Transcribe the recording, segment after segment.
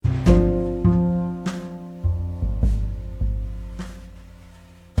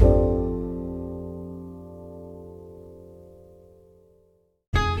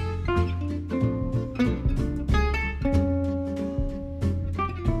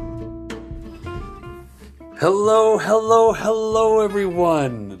Hello, hello, hello,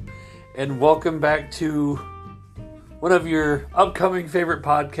 everyone, and welcome back to one of your upcoming favorite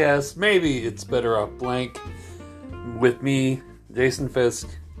podcasts. Maybe it's Better Off Blank with me, Jason Fisk,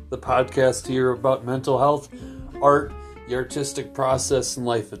 the podcast here about mental health, art, the artistic process, and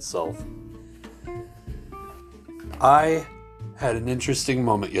life itself. I had an interesting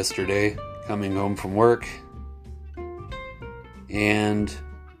moment yesterday coming home from work, and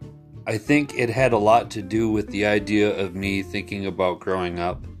I think it had a lot to do with the idea of me thinking about growing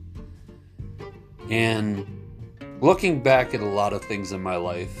up and looking back at a lot of things in my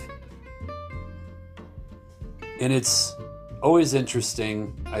life. And it's always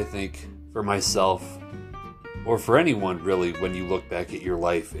interesting, I think, for myself, or for anyone really, when you look back at your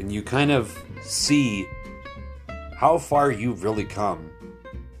life and you kind of see how far you've really come.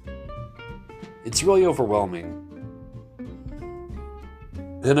 It's really overwhelming.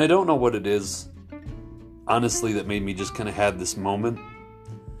 And I don't know what it is, honestly, that made me just kind of have this moment.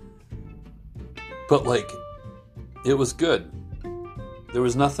 But, it was good. There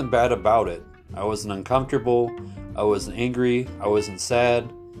was nothing bad about it. I wasn't uncomfortable. I wasn't angry. I wasn't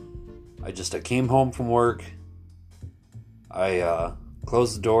sad. I came home from work. I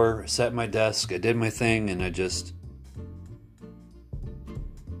closed the door, sat at my desk, I did my thing, and I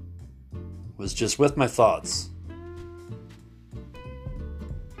was just with my thoughts.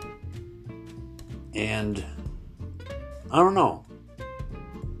 And I don't know.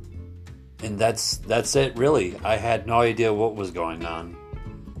 And that's it, really. I had no idea what was going on.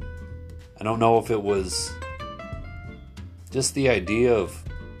 I don't know if it was just the idea of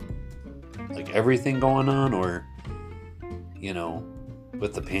everything going on, or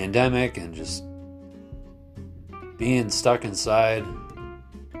with the pandemic and just being stuck inside.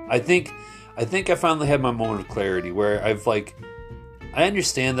 I think I finally had my moment of clarity where I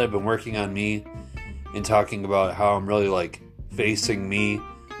understand that I've been working on me and talking about how I'm really facing me.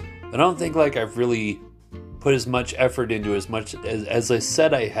 I don't think I've really put as much effort into as much as I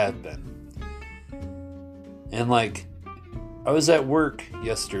said I have been. And I was at work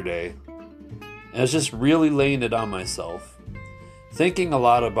yesterday and I was just really laying it on myself, thinking a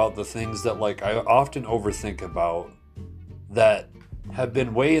lot about the things that I often overthink about that have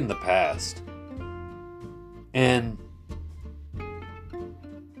been way in the past. And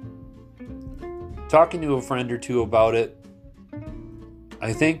talking to a friend or two about it,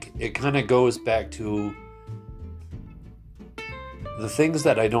 I think it kind of goes back to the things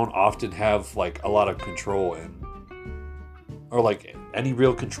that I don't often have a lot of control in, or any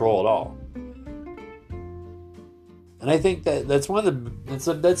real control at all. And I think that's one of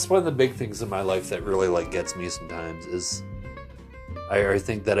the big things in my life that really gets me sometimes is I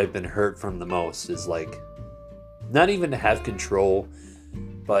think that I've been hurt from the most is not even to have control,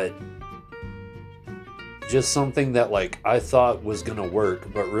 but just something that I thought was gonna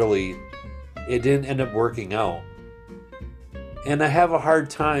work, but really it didn't end up working out. And I have a hard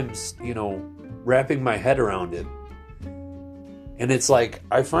time, wrapping my head around it. And it's I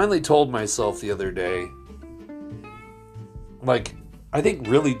finally told myself the other day, I think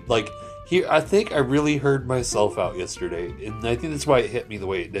really, I think I really heard myself out yesterday. And I think that's why it hit me the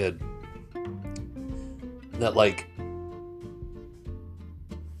way it did. That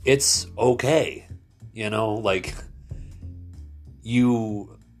it's okay.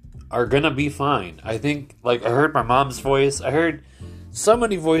 You are gonna be fine. I think, I heard my mom's voice. I heard so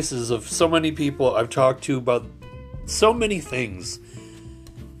many voices of so many people I've talked to about so many things.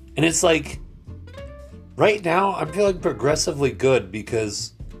 And it's right now, I'm feeling progressively good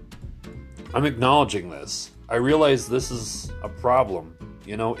because I'm acknowledging this. I realize this is a problem.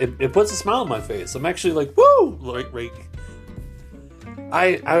 It puts a smile on my face. I'm actually woo!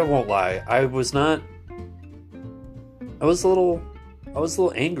 I won't lie. I was a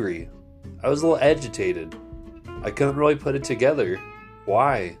little angry. I was a little agitated. I couldn't really put it together.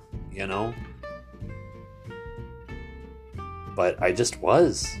 Why? But I just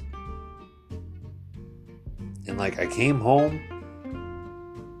was. And I came home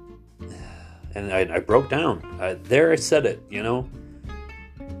and I broke down. There I said it,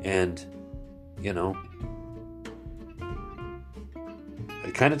 And, I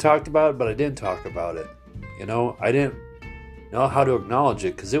kind of talked about it, but I didn't talk about it. I didn't know how to acknowledge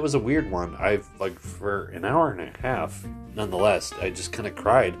it because it was a weird one. I've for an hour and a half, nonetheless, I just kind of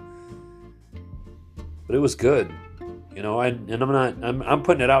cried, but it was good, I'm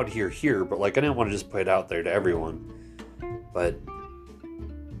putting it out here, but I didn't want to just put it out there to everyone, but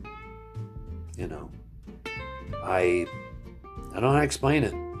I don't know how to explain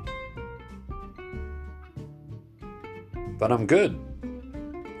it, but I'm good.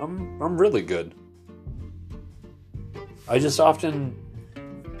 I'm really good. I just often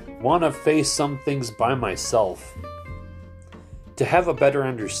want to face some things by myself to have a better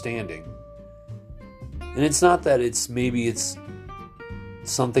understanding. And it's not that it's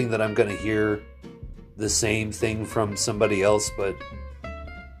something that I'm going to hear the same thing from somebody else, but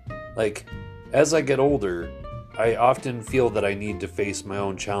like as I get older, I often feel that I need to face my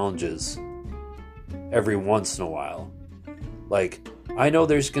own challenges every once in a while. Like, I know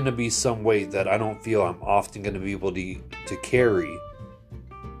there's going to be some weight that I don't feel I'm often going to be able to carry,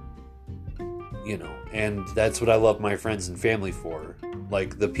 and that's what I love my friends and family for.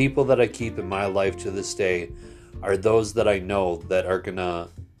 Like, the people that I keep in my life to this day are those that I know that are going to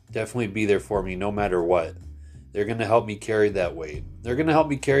definitely be there for me no matter what. They're going to help me carry that weight. They're going to help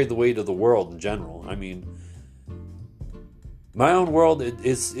me carry the weight of the world in general. I mean, my own world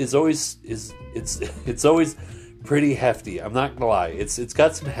is always pretty hefty. I'm not gonna lie. It's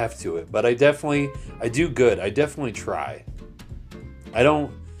got some heft to it, but I do good. I definitely try. I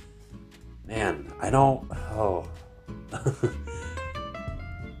don't and I don't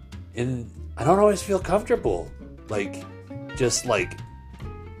always feel comfortable, like, just like,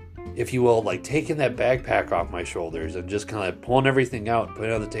 if you will, like taking that backpack off my shoulders and just kind of pulling everything out and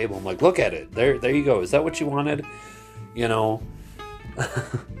putting it on the table. I'm like, look at it. There you go. Is that what you wanted?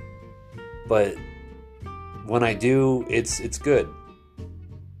 But when I do, it's good.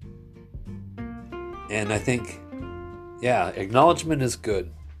 And I think, acknowledgement is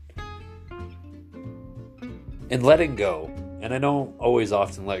good. And letting go. And I don't always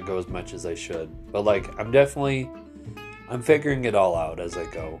often let go as much as I should. But like, I'm figuring it all out as I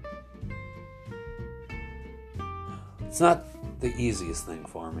go. It's not the easiest thing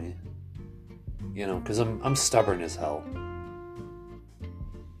for me. Because I'm stubborn as hell.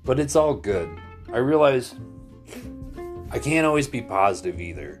 But it's all good. I realize I can't always be positive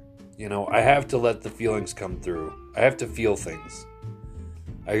either. I have to let the feelings come through. I have to feel things.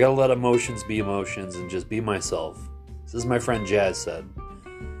 I gotta let emotions be emotions and just be myself. This is my friend Jazz said.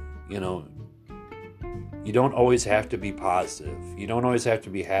 You don't always have to be positive. You don't always have to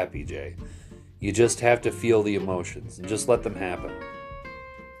be happy, Jay. You just have to feel the emotions and just let them happen.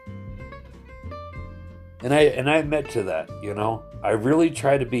 And I admit to that, I really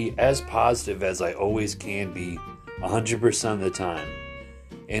try to be as positive as I always can be 100% of the time.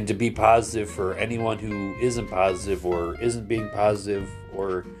 And to be positive for anyone who isn't positive or isn't being positive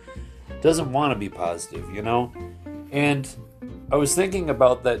or doesn't want to be positive, And I was thinking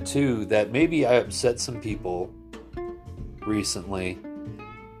about that too, that maybe I upset some people recently.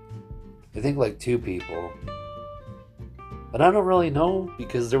 I think like 2 people. But I don't really know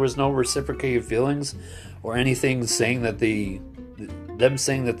because there was no reciprocated feelings or anything saying that them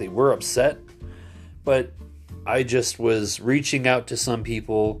saying that they were upset. But I just was reaching out to some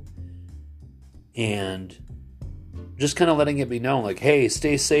people and just kind of letting it be known, like, hey,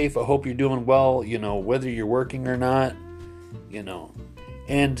 stay safe. I hope you're doing well, whether you're working or not,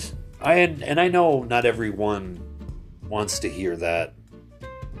 And I know not everyone wants to hear that.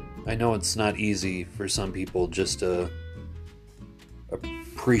 I know it's not easy for some people just to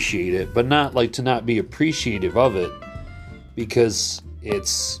appreciate it, but not like to not be appreciative of it, because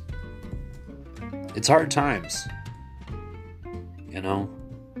it's hard times, and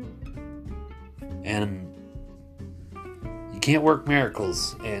you can't work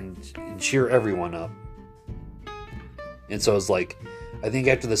miracles and cheer everyone up. And so it's like, I think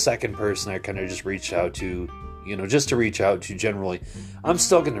after the second person I kind of just reached out to, just to reach out to generally. I'm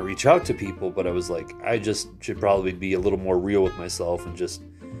still going to reach out to people, but I was like, I just should probably be a little more real with myself and just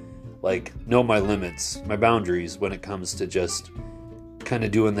like know my limits, my boundaries when it comes to just kind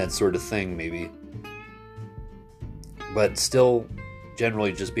of doing that sort of thing maybe. But still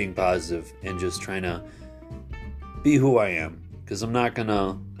generally just being positive and just trying to be who I am, because I'm not going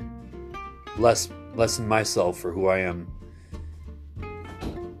to lessen myself for who I am.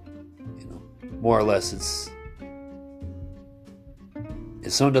 More or less, it's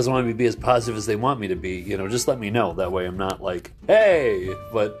if someone doesn't want me to be as positive as they want me to be, just let me know. That way I'm not like, hey,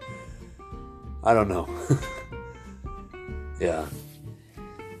 but I don't know. Yeah.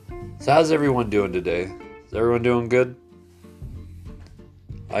 So how's everyone doing today? Is everyone doing good?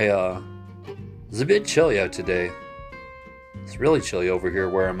 It's a bit chilly out today. It's really chilly over here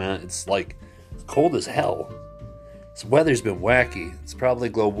where I'm at. It's cold as hell. This weather's been wacky. It's probably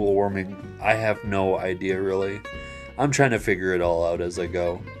global warming. I have no idea, really. I'm trying to figure it all out as I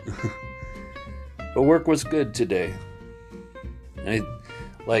go. But work was good today. I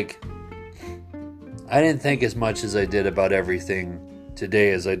didn't think as much as I did about everything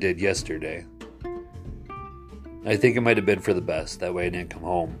today as I did yesterday. I think it might have been for the best. That way I didn't come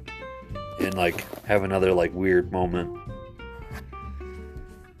home and have another weird moment.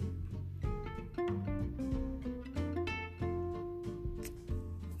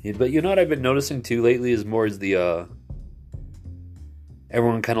 But you know what I've been noticing too lately is more is the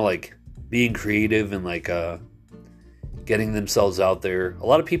everyone kind of like being creative and like getting themselves out there. A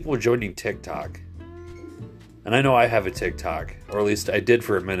lot of people are joining TikTok. And I know I have a TikTok, or at least I did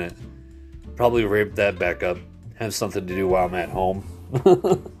for a minute. Probably ramp that back up. Have something to do while I'm at home.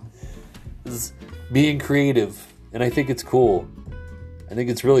 It's being creative, and I think it's cool. I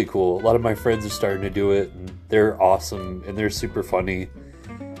think it's really cool. A lot of my friends are starting to do it, and they're awesome, and they're super funny.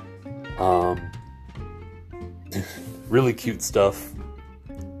 Really cute stuff.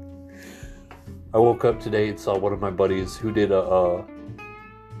 I woke up today and saw one of my buddies who did a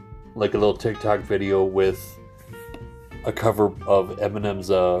little TikTok video with a cover of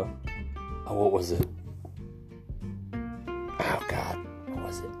Eminem's what was it? Oh God, what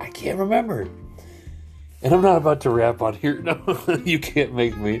was it? I can't remember. And I'm not about to rap on here. No, you can't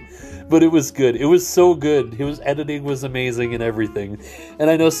make me. But it was good. It was so good. His editing was amazing and everything. And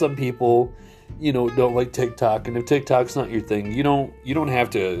I know some people, don't like TikTok. And if TikTok's not your thing, you don't have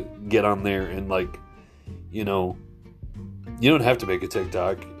to get on there and you don't have to make a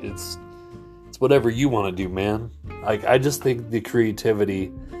TikTok. It's whatever you want to do, man. I just think the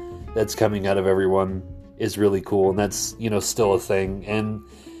creativity that's coming out of everyone is really cool. And that's, still a thing. And,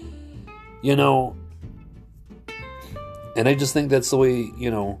 and I just think that's the way,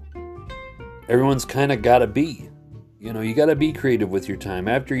 everyone's kind of got to be. You got to be creative with your time.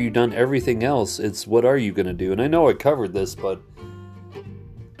 After you've done everything else, it's what are you going to do? And I know I covered this, but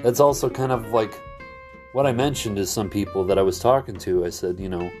that's also kind of like what I mentioned to some people that I was talking to. I said,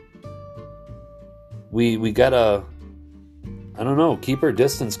 we got to, I don't know, keep our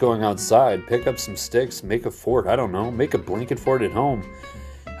distance going outside, pick up some sticks, make a fort. I don't know, make a blanket fort at home.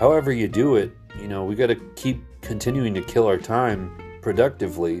 However you do it, we got to keep continuing to kill our time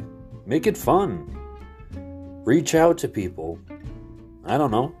productively. Make it fun. Reach out to people. I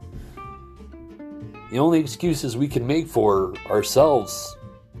don't know. The only excuses we can make for ourselves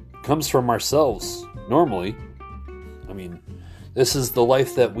comes from ourselves, normally. I mean, this is the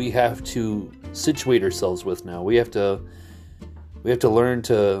life that we have to situate ourselves with now. We have to learn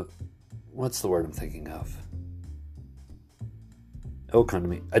to, what's the word I'm thinking of? It'll come to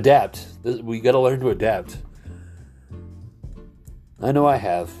me. Adapt. We got to learn to adapt. I know I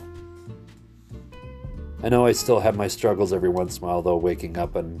have. I know I still have my struggles every once in a while, though, waking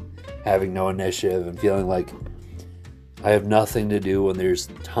up and having no initiative and feeling like I have nothing to do when there's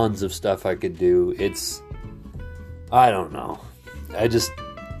tons of stuff I could do. I don't know. I just,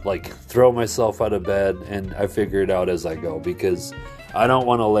 throw myself out of bed and I figure it out as I go, because I don't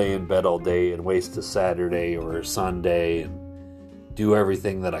want to lay in bed all day and waste a Saturday or a Sunday and do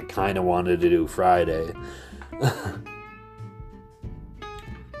everything that I kind of wanted to do Friday.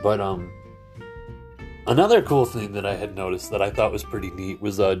 But, another cool thing that I had noticed that I thought was pretty neat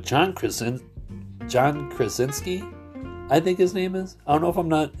was John Krasinski, I think his name is. I hope I'm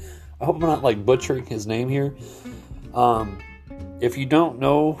not butchering his name here. If you don't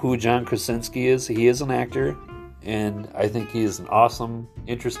know who John Krasinski is, he is an actor, and I think he is an awesome,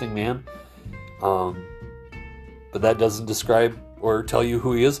 interesting man. But that doesn't describe or tell you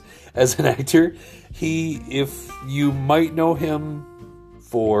who he is as an actor. If you might know him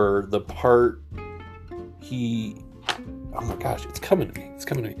for the part oh my gosh, it's coming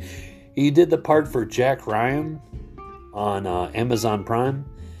to me. He did the part for Jack Ryan on Amazon Prime,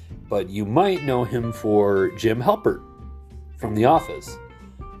 but you might know him for Jim Halpert from The Office.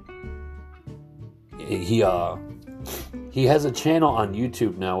 He has a channel on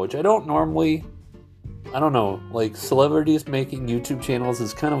YouTube now, which I don't know, celebrities making YouTube channels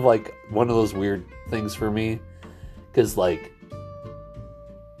is kind of like one of those weird things for me, because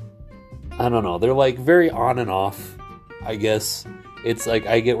I don't know, they're very on and off, I guess. It's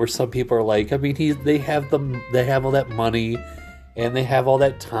I get where some people are they have all that money and they have all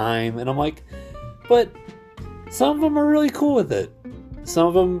that time, and I'm but some of them are really cool with it. Some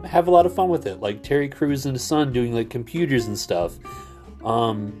of them have a lot of fun with it, like Terry Crews and his son doing computers and stuff.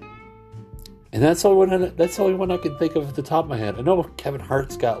 And that's the only one I can think of at the top of my head. I know Kevin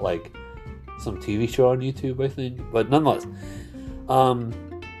Hart's got some TV show on YouTube, I think, but nonetheless.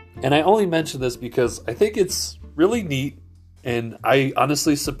 And I only mention this because I think it's really neat, and I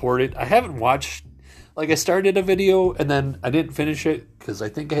honestly support it. I haven't watched, I started a video and then I didn't finish it because I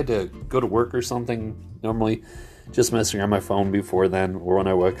think I had to go to work or something. Normally just messing on my phone before then, or when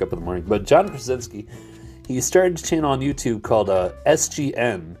I wake up in the morning. But John Krasinski, he started a channel on YouTube called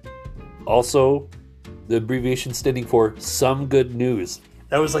SGN. Also, the abbreviation standing for Some Good News.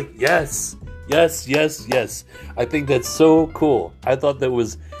 I was yes. I think that's so cool. I thought that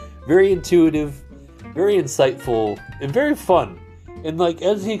was very intuitive, very insightful, and very fun. And, like,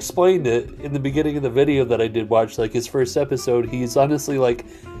 as he explained it in the beginning of the video that I did watch, like, his first episode, he's honestly like,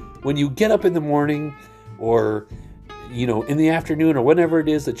 when you get up in the morning or, you know, in the afternoon or whenever it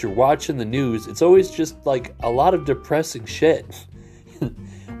is that you're watching the news, it's always just, like, a lot of depressing shit.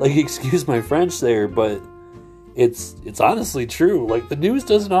 Like, excuse my French there, but it's honestly true. Like, the news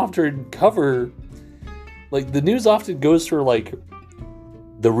doesn't often cover, like, the news often goes for, like,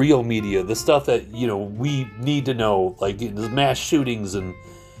 the real media, the stuff that, you know, we need to know, like the mass shootings and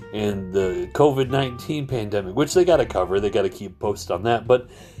the COVID-19 pandemic, which they got to cover. They got to keep post on that. But,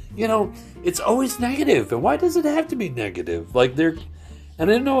 you know, it's always negative. And why does it have to be negative? Like, and I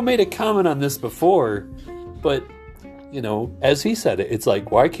didn't know I made a comment on this before, but, you know, as he said it, it's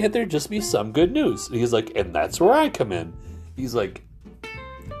like, why can't there just be some good news? He's like, and that's where I come in. He's like,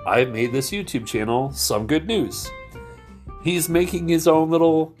 I made this YouTube channel, Some Good News. He's making his own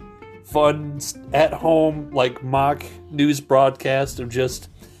little fun, at-home, like, mock news broadcast of just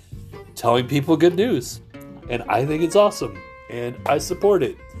telling people good news. And I think it's awesome. And I support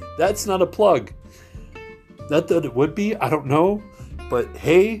it. That's not a plug. Not that it would be, I don't know. But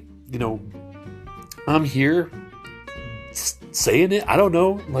hey, you know, I'm here saying it. I don't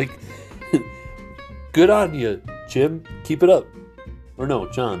know. Like, good on you, Jim. Keep it up. Or no,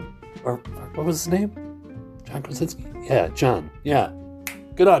 John. Or what was his name? John Krasinski? Yeah, John. Yeah.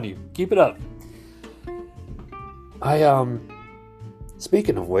 Good on you. Keep it up.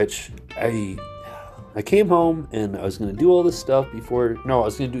 Speaking of which, I came home and I was going to do all this stuff before, no, I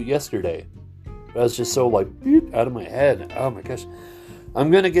was going to do it yesterday. But I was just so, like, out of my head. Oh my gosh.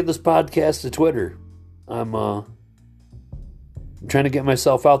 I'm going to get this podcast to Twitter. I'm trying to get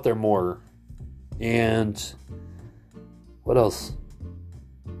myself out there more. And what else?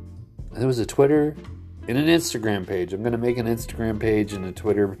 There was a Twitter and an Instagram page. I'm going to make an Instagram page and a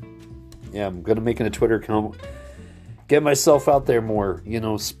Twitter. Yeah, I'm going to make a Twitter account. Get myself out there more. You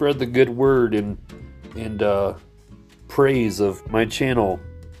know, spread the good word and praise of my channel.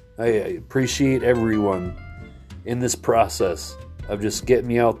 I appreciate everyone in this process of just getting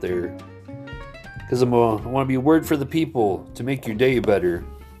me out there. Because I want to be a word for the people to make your day better.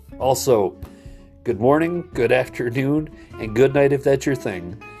 Also, good morning, good afternoon, and good night if that's your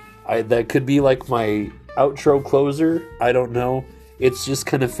thing. That could be like my outro closer. I don't know. It's just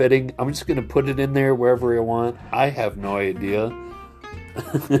kind of fitting. I'm just going to put it in there wherever I want. I have no idea.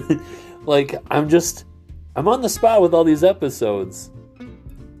 Like, I'm on the spot with all these episodes.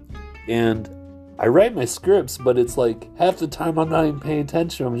 And I write my scripts, but it's like half the time I'm not even paying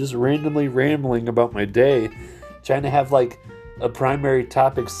attention. I'm just randomly rambling about my day, trying to have like a primary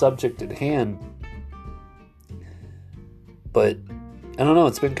topic subject at hand. But I don't know,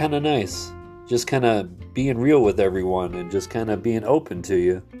 it's been kind of nice. Just kind of being real with everyone and just kind of being open to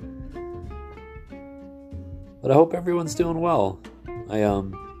you. But I hope everyone's doing well. I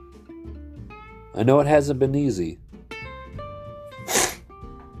know it hasn't been easy.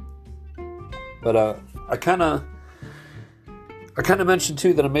 But I kind of mentioned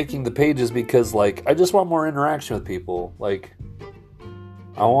too that I'm making the pages because, like, I just want more interaction with people. Like,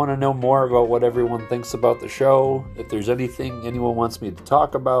 I want to know more about what everyone thinks about the show. If there's anything anyone wants me to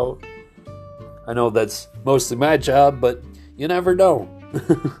talk about. I know that's mostly my job, but you never know.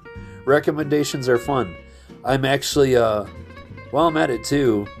 Recommendations are fun. I'm actually, while I'm at it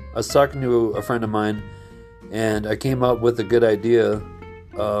too, I was talking to a friend of mine, and I came up with a good idea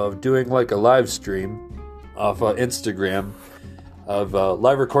of doing like a live stream off Instagram of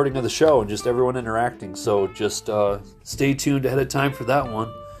live recording of the show and just everyone interacting. So just stay tuned ahead of time for that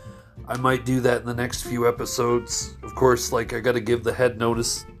one. I might do that in the next few episodes. Of course, like, I got to give a heads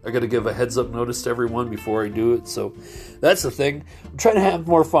up notice to everyone before I do it. So that's the thing. I'm trying to have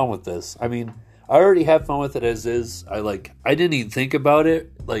more fun with this. I mean, I already have fun with it as is. I didn't even think about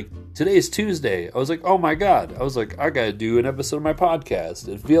it. Like, today's Tuesday. I was like, oh my God. I was like, I got to do an episode of my podcast.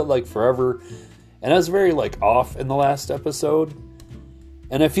 It felt like forever. And I was very, like, off in the last episode.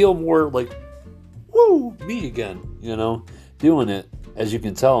 And I feel more like, woo, me again, you know, doing it. As you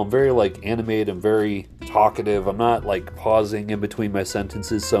can tell, I'm very, like, animated. I'm very talkative. I'm not, like, pausing in between my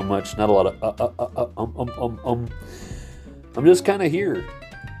sentences so much. Not a lot of I'm just kind of here.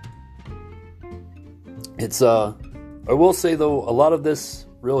 It's, I will say, though, a lot of this,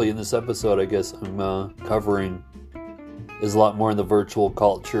 really, in this episode, I guess, I'm covering is a lot more in the virtual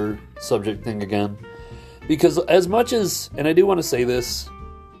culture subject thing again. Because as much as, and I do want to say this,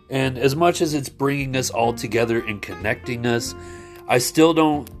 and as much as it's bringing us all together and connecting us, I still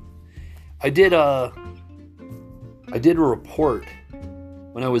don't, I did a report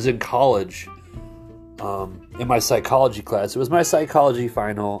when I was in college, in my psychology class. It was my psychology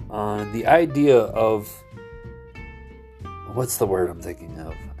final on the idea of, what's the word I'm thinking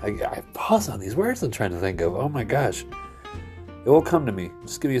of? I pause on these words I'm trying to think of. Oh my gosh. It will come to me.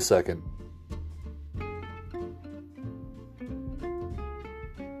 Just give me a second.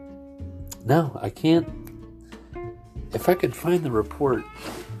 No, I can't. If I could find the report,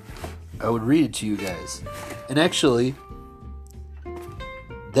 I would read it to you guys. And actually,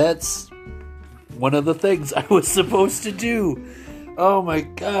 that's one of the things I was supposed to do. Oh my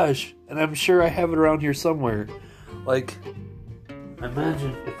gosh. And I'm sure I have it around here somewhere. Like,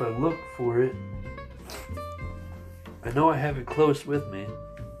 imagine if I look for it. I know I have it close with me.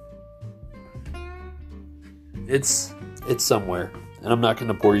 It's somewhere. And I'm not going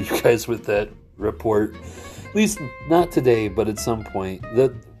to bore you guys with that report. At least not today, but at some point.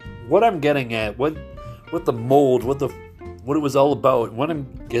 What I'm getting at, what the mold, what it was all about, what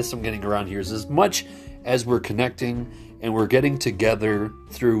I'm getting around here is, as much as we're connecting and we're getting together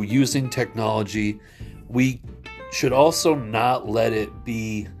through using technology, we should also not let it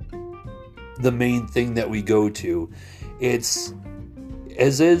be the main thing that we go to. It's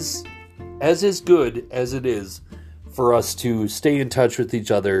as is good as it is for us to stay in touch with each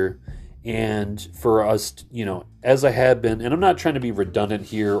other, and for us, as I have been, and I'm not trying to be redundant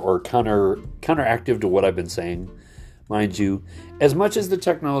here or counteractive to what I've been saying, mind you, as much as the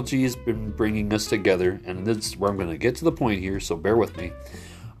technology has been bringing us together, and this is where I'm going to get to the point here, so bear with me.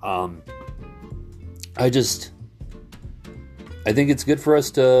 I think it's good for us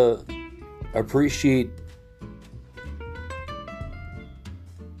to appreciate,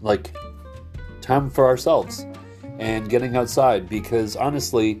 like, time for ourselves and getting outside, because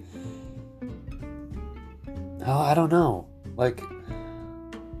honestly, I don't know. Like,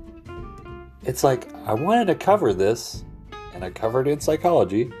 it's like I wanted to cover this, and I covered it in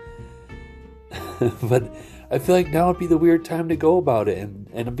psychology, but I feel like now would be the weird time to go about it,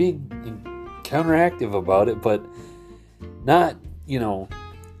 and I'm being counteractive about it, but not,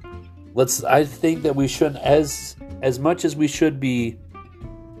 I think that we shouldn't, as much as we should be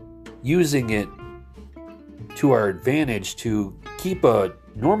using it to our advantage to keep a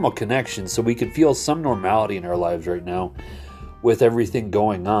normal connection so we can feel some normality in our lives right now with everything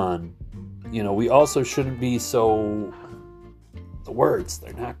going on. We also shouldn't be so, the words,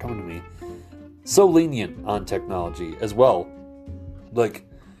 they're not coming to me, so lenient on technology as well. Like,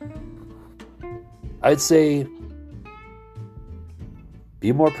 I'd say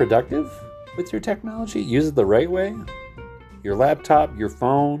be more productive with your technology. Use it the right way. Your laptop, your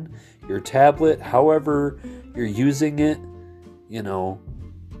phone, your tablet, however you're using it,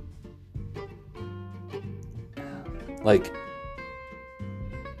 like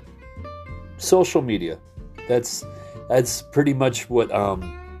social media. That's pretty much what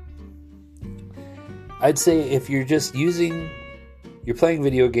I'd say. If you're just you're playing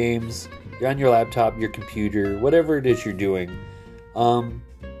video games, you're on your laptop, your computer, whatever it is you're doing,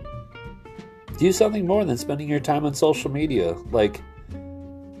 do something more than spending your time on social media. Like,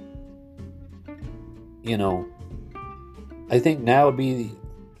 I think now would be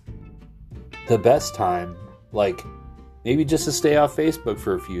the best time, like, maybe just to stay off Facebook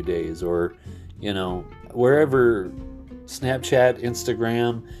for a few days, or, wherever, Snapchat,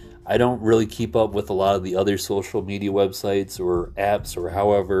 Instagram. I don't really keep up with a lot of the other social media websites or apps or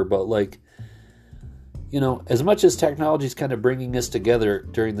however, but like, as much as technology is kind of bringing us together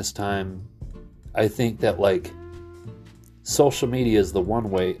during this time, I think that, like, social media is the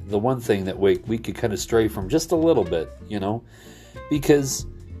one thing that we could kind of stray from just a little bit, because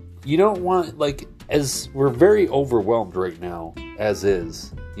you don't want, like, as we're very overwhelmed right now, as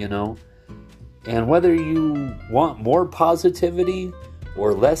is, and whether you want more positivity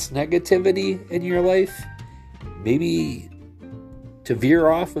or less negativity in your life, maybe to veer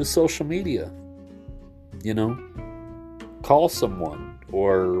off of social media, call someone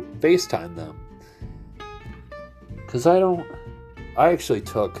or FaceTime them. Because I actually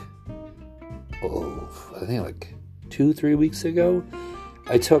took, I think like 2-3 weeks ago,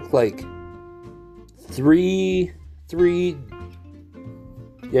 I took like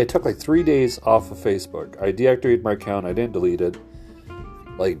I took like 3 days off of Facebook. I deactivated my account. I didn't delete it.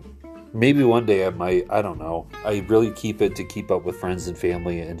 Like, maybe one day I might, I don't know. I really keep it to keep up with friends and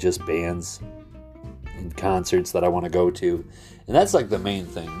family and just bands and concerts that I want to go to. And that's like the main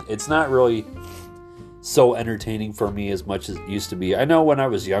thing. It's not really so entertaining for me as much as it used to be. I know when I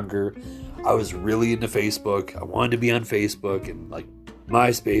was younger, I was really into Facebook. I wanted to be on Facebook and like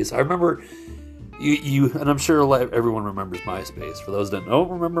MySpace. I remember you and I'm sure everyone remembers MySpace. For those that don't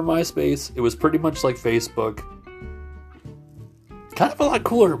remember MySpace, it was pretty much like Facebook. Kind of a lot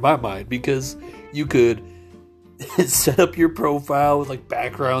cooler in my mind, because you could set up your profile with like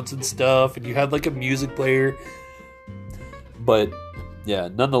backgrounds and stuff, and you had like a music player. But yeah,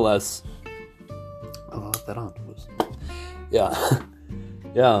 nonetheless, I'll put that on. Yeah,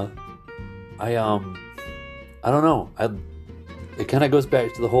 yeah. I don't know. It kind of goes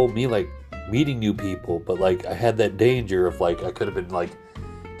back to the whole me like meeting new people, but like I had that danger of like I could have been like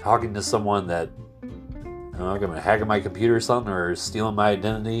talking to someone that I don't know, gonna hack my computer or something, or stealing my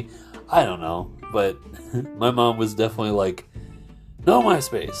identity. I don't know, but my mom was definitely like, no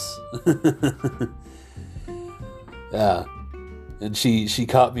MySpace. Yeah, and she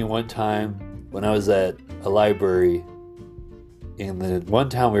caught me one time when I was at a library in the one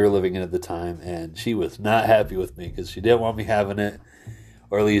town we were living in at the time, and she was not happy with me because she didn't want me having it,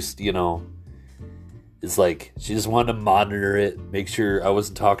 or at least, you know, it's like she just wanted to monitor it, make sure I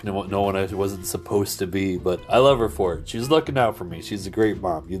wasn't talking to no one I wasn't supposed to be. But I love her for it. She was looking out for me. She's a great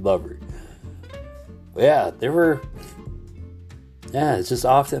mom. You'd love her. But yeah, it's just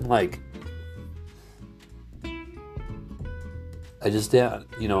often like I just, yeah,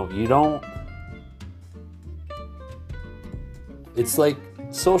 you know, you don't. It's like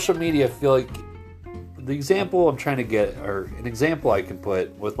social media, I feel like the example I'm trying to get, or an example I can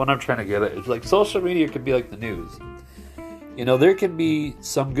put with what I'm trying to get at, is like social media could be like the news. You know, there can be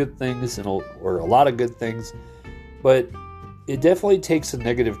some good things or a lot of good things, but it definitely takes a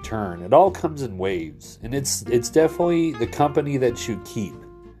negative turn. It all comes in waves, and it's definitely the company that you keep.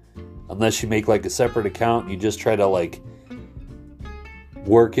 Unless you make like a separate account and you just try to like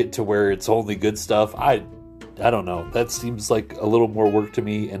work it to where it's only good stuff. I don't know. That seems like a little more work to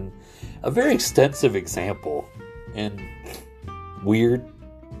me, and a very extensive example, and weird,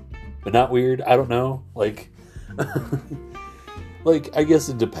 but not weird. I don't know. Like, like I guess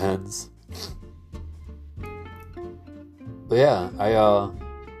it depends. But yeah,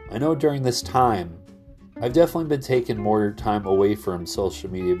 I know during this time, I've definitely been taking more time away from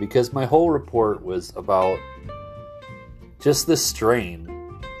social media because my whole report was about just the strain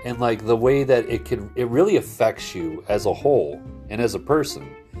and like the way that it really affects you as a whole and as a person.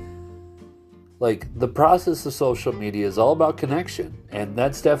 Like, the process of social media is all about connection, and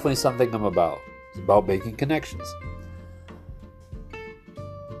that's definitely something I'm about. It's about making connections.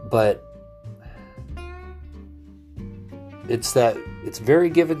 But it's very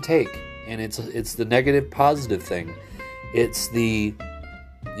give and take, and it's the negative positive thing. It's the,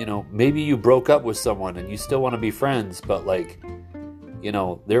 you know, maybe you broke up with someone and you still want to be friends, but like, you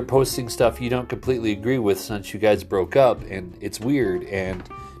know, they're posting stuff you don't completely agree with since you guys broke up, and it's weird, and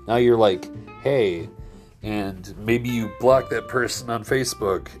now you're like, hey, and maybe you block that person on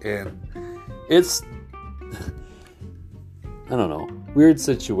Facebook, and it's, I don't know, weird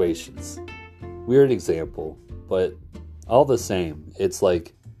situations, weird example, but all the same, it's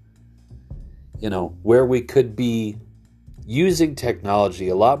like, you know, where we could be using technology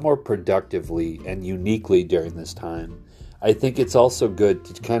a lot more productively and uniquely during this time. I think it's also good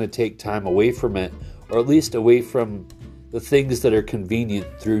to kind of take time away from it, or at least away from the things that are convenient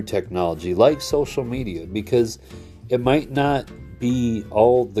through technology, like social media, because it might not be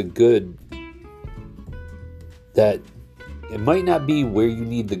all the good that, it might not be where you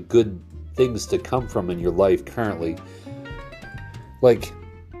need the good things to come from in your life currently. Like,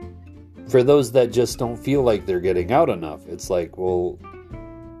 for those that just don't feel like they're getting out enough, it's like, well,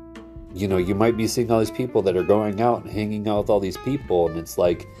 you know, you might be seeing all these people that are going out and hanging out with all these people, and it's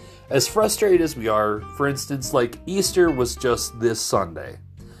like, as frustrated as we are, for instance, like Easter was just this Sunday,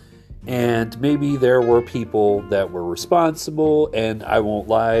 and maybe there were people that were responsible, and I won't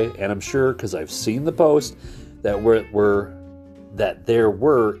lie, and I'm sure, because I've seen the post, that there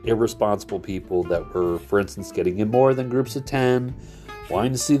were irresponsible people that were, for instance, getting in more than groups of 10,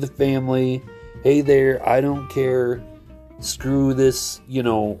 wanting to see the family. Hey there, I don't care. Screw this, you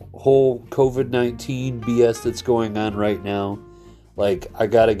know, whole COVID-19 BS that's going on right now. Like, I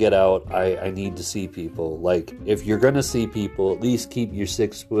gotta get out. I need to see people. Like, if you're gonna see people, at least keep your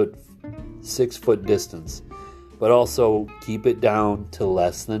 6 foot distance, but also keep it down to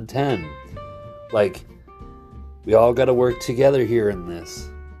less than 10. Like, we all gotta work together here in this,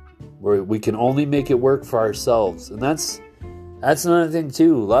 where we can only make it work for ourselves. And that's another thing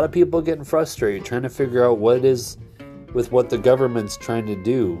too. A lot of people getting frustrated trying to figure out what it is with what the government's trying to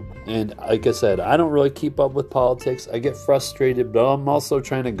do. And like I said, I don't really keep up with politics. I get frustrated, but I'm also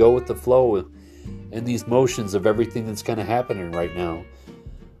trying to go with the flow and these motions of everything that's kind of happening right now.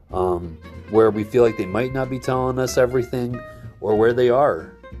 Where we feel like they might not be telling us everything, or where they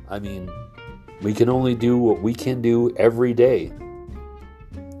are. I mean, we can only do what we can do every day.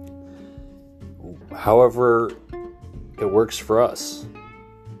 However it works for us.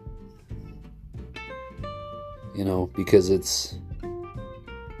 You know, because it's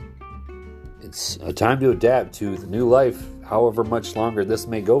a time to adapt to the new life, however much longer this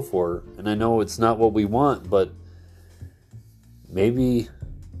may go for. And I know it's not what we want, but maybe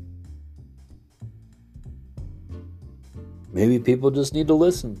people just need to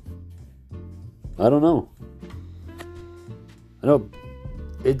listen. I don't know. I know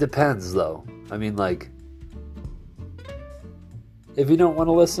it depends, though. I mean, like, if you don't want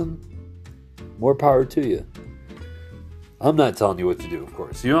to listen, more power to you. I'm not telling you what to do, of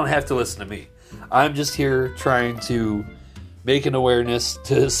course. You don't have to listen to me. I'm just here trying to make an awareness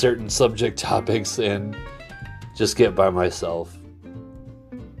to certain subject topics and just get by myself.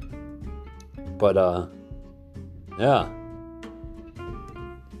 But, yeah.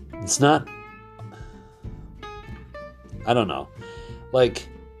 It's not... I don't know. Like,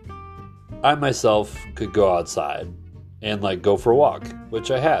 I myself could go outside and, like, go for a walk,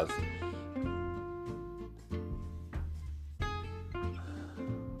 which I have.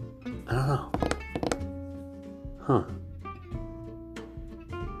 I don't know. Huh.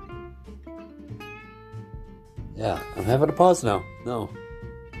 Yeah, I'm having a pause now. No.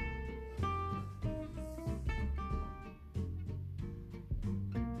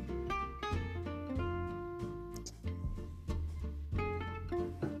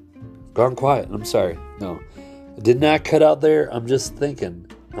 Gone quiet. I'm sorry. No. I did not cut out there. I'm just thinking.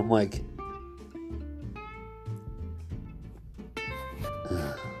 I'm like...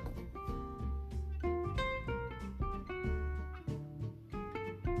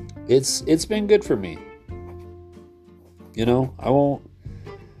 It's been good for me. You know,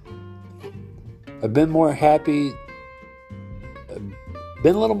 I've been more happy.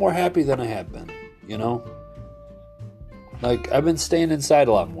 Been a little more happy than I have been, you know? Like, I've been staying inside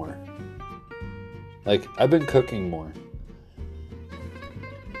a lot more. Like, I've been cooking more.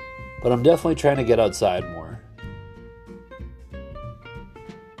 But I'm definitely trying to get outside more.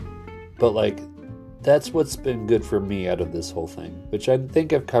 But, like, that's what's been good for me out of this whole thing, which I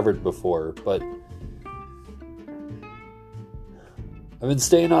think I've covered before, but I've been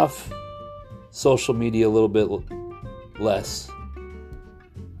staying off social media a little bit less.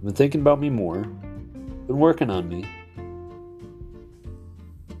 I've been thinking about me more. Been working on me.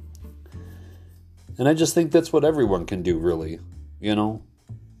 And I just think that's what everyone can do, really. You know?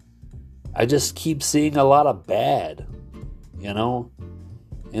 I just keep seeing a lot of bad. You know?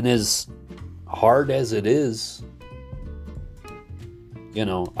 And as hard as it is, you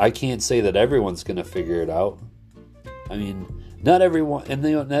know, I can't say that everyone's going to figure it out. I mean, not everyone, and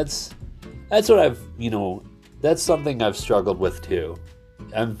you know, that's what I've, you know, that's something I've struggled with too.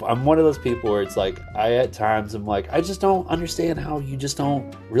 I'm one of those people where it's like, at times I'm like, I just don't understand how you just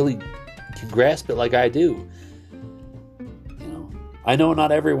don't really can grasp it like I do. You know, I know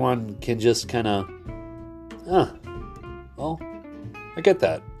not everyone can just kind of, well, I get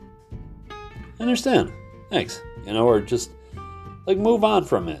that. I understand. Thanks. You know, or just like move on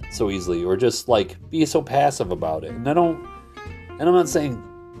from it so easily, or just like be so passive about it. And I'm not saying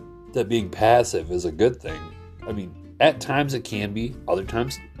that being passive is a good thing. I mean, at times it can be, other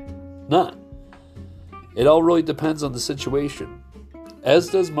times not. It all really depends on the situation, as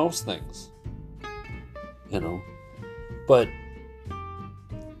does most things. You know, but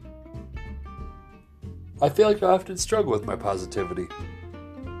I feel like I often struggle with my positivity.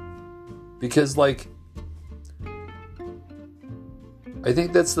 Because, like, I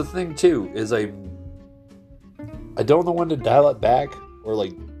think that's the thing, too, is I don't know when to dial it back, or,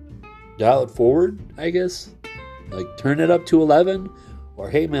 like, dial it forward, I guess. Like, turn it up to 11,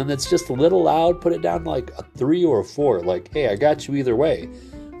 or, hey, man, that's just a little loud, put it down to, like, a 3 or a 4. Like, hey, I got you either way.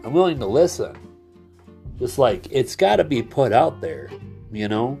 I'm willing to listen. Just, like, it's got to be put out there, you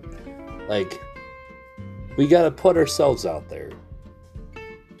know? Like, we got to put ourselves out there.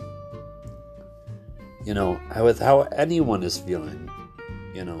 You know, with how anyone is feeling,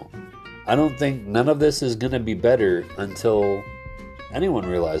 you know. I don't think none of this is going to be better until anyone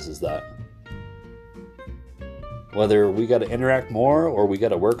realizes that. Whether we got to interact more or we got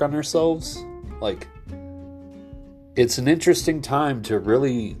to work on ourselves, like, it's an interesting time to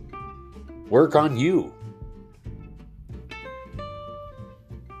really work on you.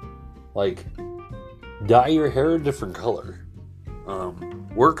 Like, dye your hair a different color.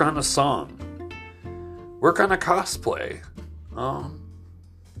 Work on a song. Work on a cosplay. And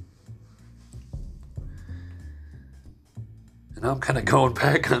I'm kind of going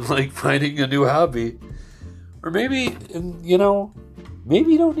back on, like, finding a new hobby. Or maybe, you know,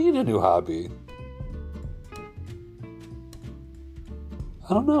 maybe you don't need a new hobby.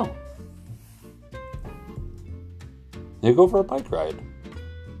 I don't know. You go for a bike ride.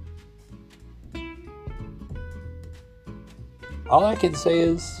 All I can say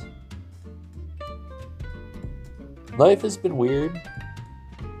is, life has been weird,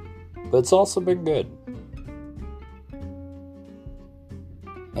 but it's also been good.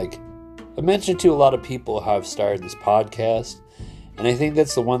 Like, I mentioned to a lot of people how I've started this podcast, and I think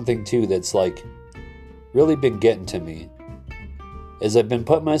that's the one thing too that's like really been getting to me, is I've been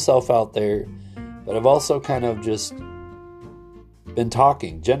putting myself out there, but I've also kind of just been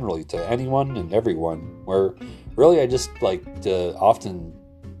talking generally to anyone and everyone, where really I just like to often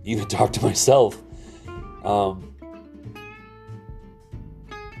even talk to myself.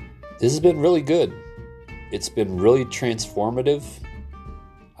 This has been really good. It's been really transformative.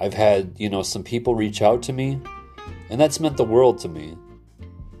 I've had, some people reach out to me, and that's meant the world to me.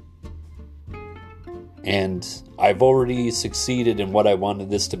 And I've already succeeded in what I wanted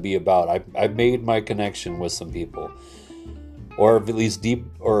this to be about. I've made my connection with some people, or at least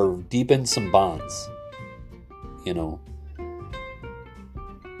deepened some bonds,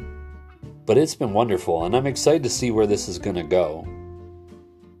 But it's been wonderful, and I'm excited to see where this is going to go.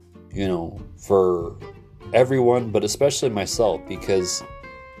 For everyone, but especially myself, because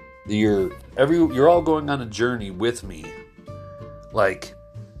you're all going on a journey with me. Like,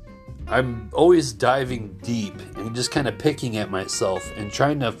 I'm always diving deep and just kind of picking at myself and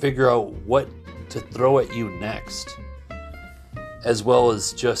trying to figure out what to throw at you next, as well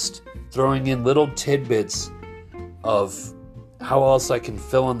as just throwing in little tidbits of how else I can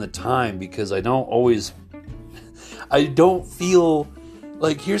fill in the time, because I don't feel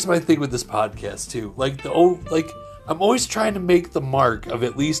like, here's my thing with this podcast too. I'm always trying to make the mark of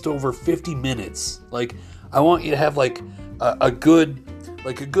at least over 50 minutes. Like, I want you to have like a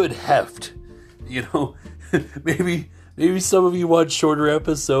good heft, maybe some of you want shorter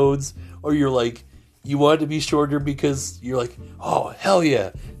episodes, or you're like, you want it to be shorter because you're like, oh, hell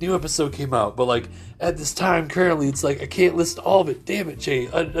yeah, new episode came out. But like, at this time currently, it's like, I can't list all of it. Damn it, Jay.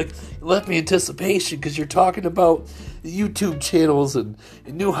 It left me anticipation because you're talking about the YouTube channels and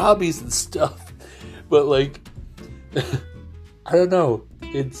new hobbies and stuff. But like, I don't know.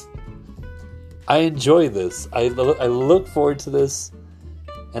 I enjoy this. I look forward to this,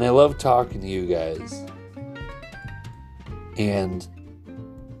 and I love talking to you guys. And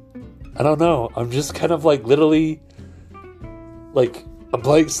I don't know. I'm just kind of like literally like a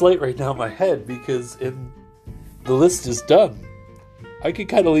blank slate right now in my head, because the list is done. I could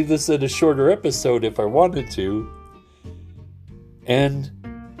kind of leave this in a shorter episode if I wanted to, and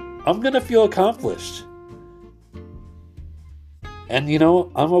I'm gonna feel accomplished. And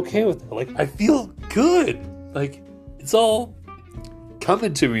I'm okay with it. Like, I feel good. Like, it's all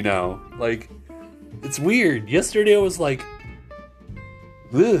coming to me now. Like, it's weird. Yesterday I was like,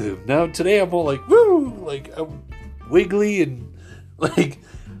 ugh. Now today I'm all like, woo! Like, I'm wiggly and like,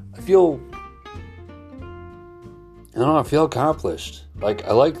 I feel accomplished. Like,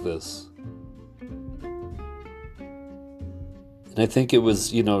 I like this. And I think it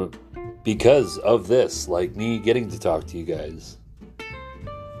was, because of this, like me getting to talk to you guys.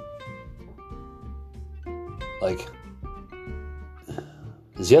 Like,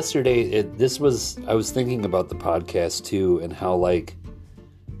 because yesterday, I was thinking about the podcast too, and how like,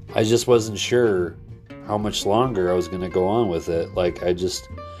 I just wasn't sure how much longer I was going to go on with it. Like,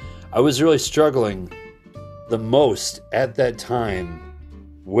 I was really struggling the most at that time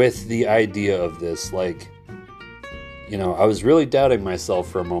with the idea of this. Like, I was really doubting myself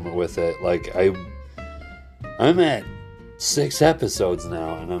for a moment with it. Like, I'm at 6 episodes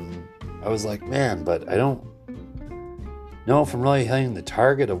now, and I was like, man, but I don't know if I'm really hitting the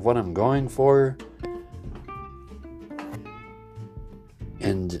target of what I'm going for.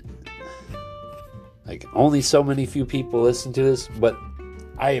 And like, only so many few people listen to this, but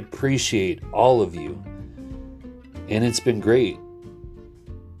I appreciate all of you, and it's been great.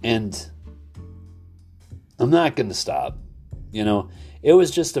 And I'm not going to stop. It was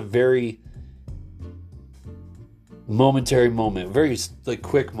just a very momentary moment, very like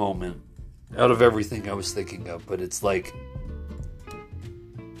quick moment out of everything I was thinking of. But it's like,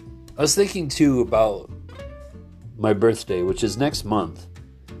 I was thinking too about my birthday, which is next month,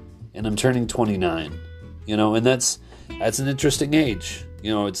 and I'm turning 29. And that's an interesting age.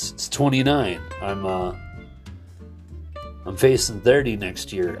 It's 29. I'm facing 30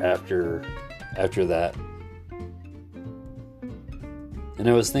 next year after that. And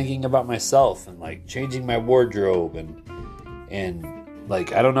I was thinking about myself and like changing my wardrobe and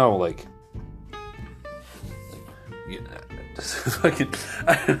like, I don't know, like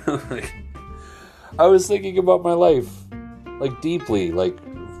I was thinking about my life like deeply, like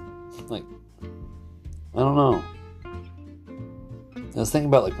I don't know. I was thinking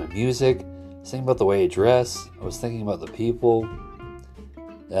about like my music. I was thinking about the way I dress. I was thinking about the people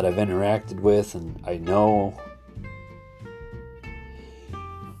that I've interacted with and I know.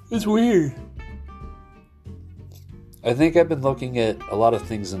 It's weird. I think I've been looking at a lot of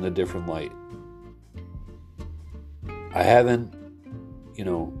things in a different light. I haven't,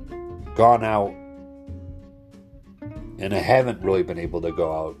 gone out, and I haven't really been able to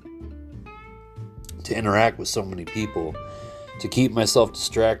go out to interact with so many people, to keep myself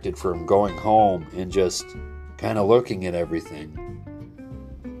distracted from going home and just kind of looking at everything.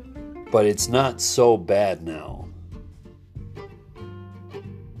 But it's not so bad now.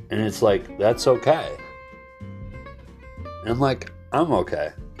 And it's like, that's okay. And like, I'm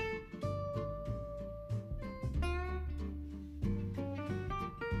okay.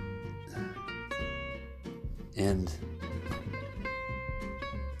 And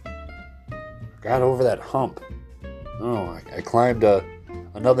got over that hump. Oh, I climbed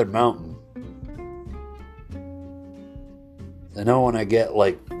another mountain. I know when I get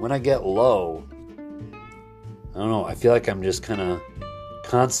low, I don't know, I feel like I'm just kind of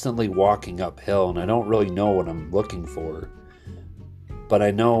constantly walking uphill, and I don't really know what I'm looking for. But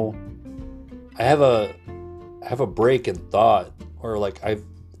I know I have a break in thought, or like I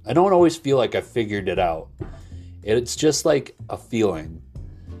don't always feel like I figured it out. It's just like a feeling.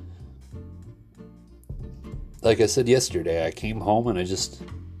 Like I said yesterday, I came home and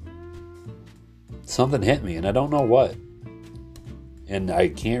something hit me, and I don't know what. And I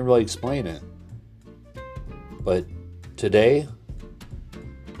can't really explain it. But today,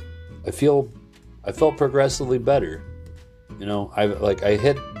 I felt progressively better. I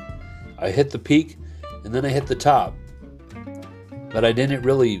hit the peak, and then I hit the top. But I didn't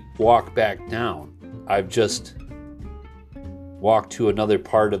really walk back down. I've just walked to another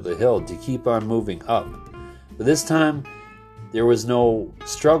part of the hill to keep on moving up. But this time, there was no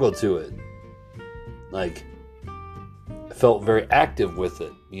struggle to it. Like, I felt very active with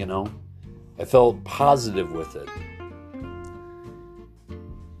it, I felt positive with it.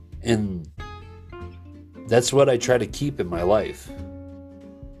 And that's what I try to keep in my life.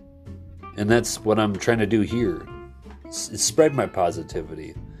 And that's what I'm trying to do here. Spread my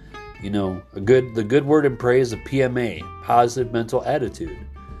positivity. The good word in praise of PMA, positive mental attitude.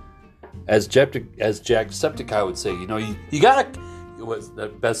 As Jacksepticeye would say, you gotta. What's the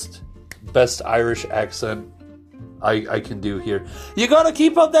best Irish accent I can do here? You gotta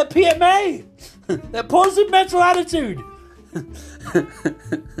keep up that PMA, that positive mental attitude.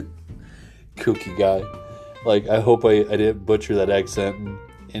 Kooky guy. Like, I hope I didn't butcher that accent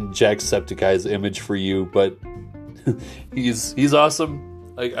in Jacksepticeye's image for you, but he's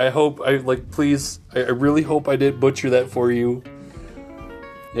awesome. Like, I really hope I didn't butcher that for you.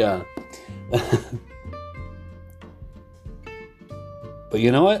 Yeah. But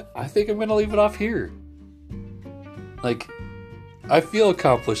you know what? I think I'm going to leave it off here. Like, I feel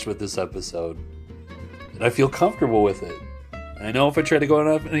accomplished with this episode. And I feel comfortable with it. And I know if I try to go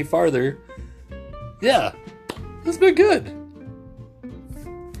enough any farther, yeah, it's been good.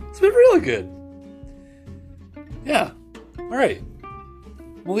 It's been really good. Yeah. Alright.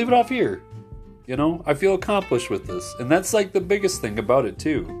 We'll leave it off here. I feel accomplished with this. And that's like the biggest thing about it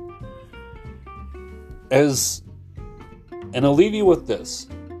too. And I'll leave you with this.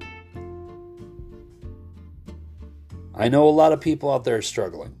 I know a lot of people out there are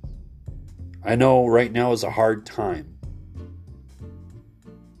struggling. I know right now is a hard time.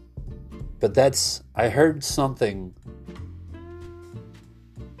 But I heard something.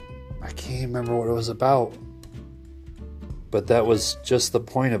 I can't remember what it was about. But that was just the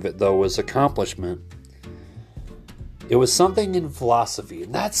point of it, though, was accomplishment. It was something in philosophy.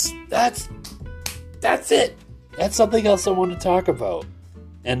 And that's it. That's something else I want to talk about.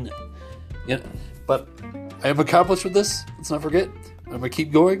 And, but I am accomplished with this. Let's not forget. I'm going to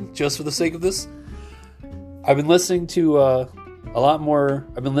keep going just for the sake of this. I've been listening to a lot more.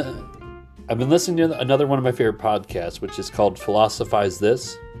 I've been listening to another one of my favorite podcasts, which is called Philosophize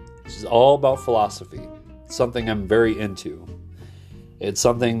This, which is all about philosophy. It's something I'm very into. It's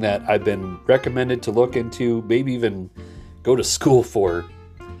something that I've been recommended to look into, maybe even go to school for,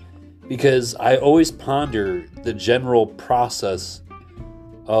 because I always ponder the general process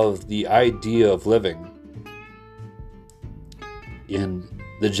of the idea of living in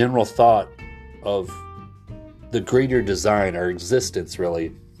the general thought of the greater design, our existence,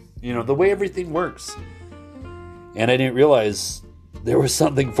 really. The way everything works. And I didn't realize there was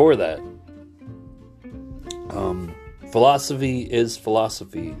something for that. Philosophy is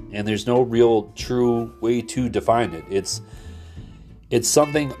philosophy, and there's no real true way to define it. It's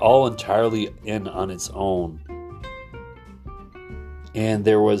something all entirely on its own. And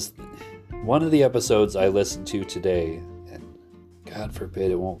there was one of the episodes I listened to today, and God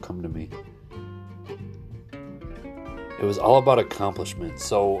forbid it won't come to me. It was all about accomplishment.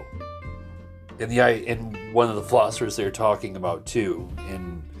 So, in one of the philosophers they're talking about too,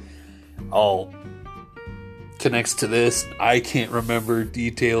 and all connects to this. I can't remember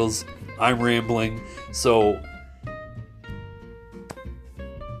details. I'm rambling. So,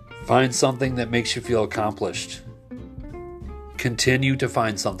 find something that makes you feel accomplished. Continue to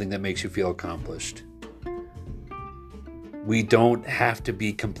find something that makes you feel accomplished. We don't have to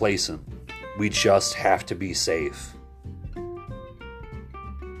be complacent. We just have to be safe.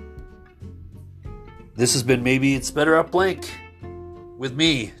 This has been Maybe It's Better Up Blank with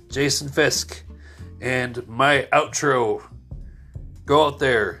me, Jason Fisk, and my outro. Go out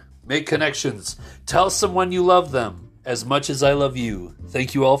there, make connections, tell someone you love them as much as I love you.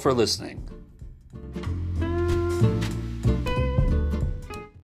 Thank you all for listening.